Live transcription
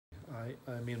Hi,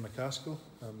 I'm Iain MacAskill.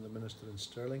 I'm the minister in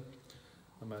Stirling.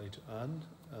 I'm married to Anne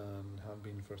and have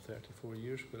been for 34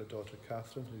 years. We've got a daughter,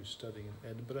 Catherine, who's studying in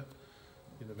Edinburgh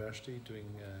University, doing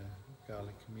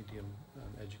Gaelic medium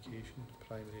and education,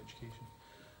 primary education.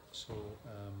 So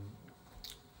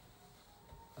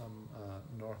I'm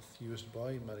a North Uist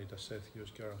boy, married a South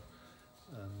Uist girl,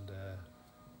 and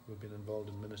we've been involved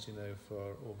in ministry now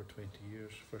for over 20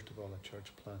 years. First of all, a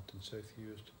church plant in South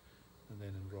Uist, and then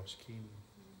in Roskeen,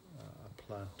 a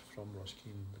plant from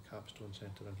Roskeen, the Capstone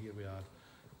Centre, and here we are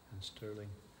in Stirling,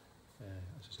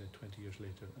 as I said, 20 years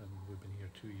later, and we've been here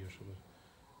 2 years, so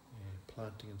we're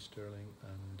planting in Stirling,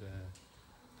 and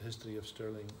the history of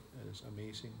Stirling is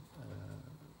amazing.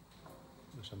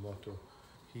 There's a motto,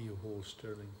 "He who holds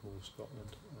Stirling holds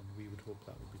Scotland," and we would hope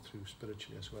that would be true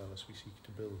spiritually as well, as we seek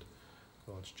to build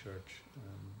God's church.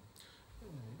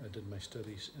 I did my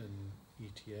studies in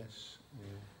ETS,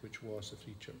 which was the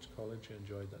Free Church College. I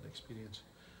enjoyed that experience,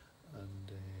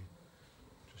 and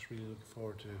just really looking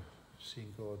forward to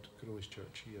seeing God grow His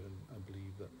church here, and I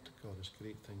believe that God has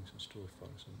great things in store for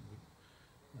us,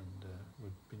 and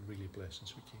we've been really blessed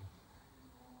since we came.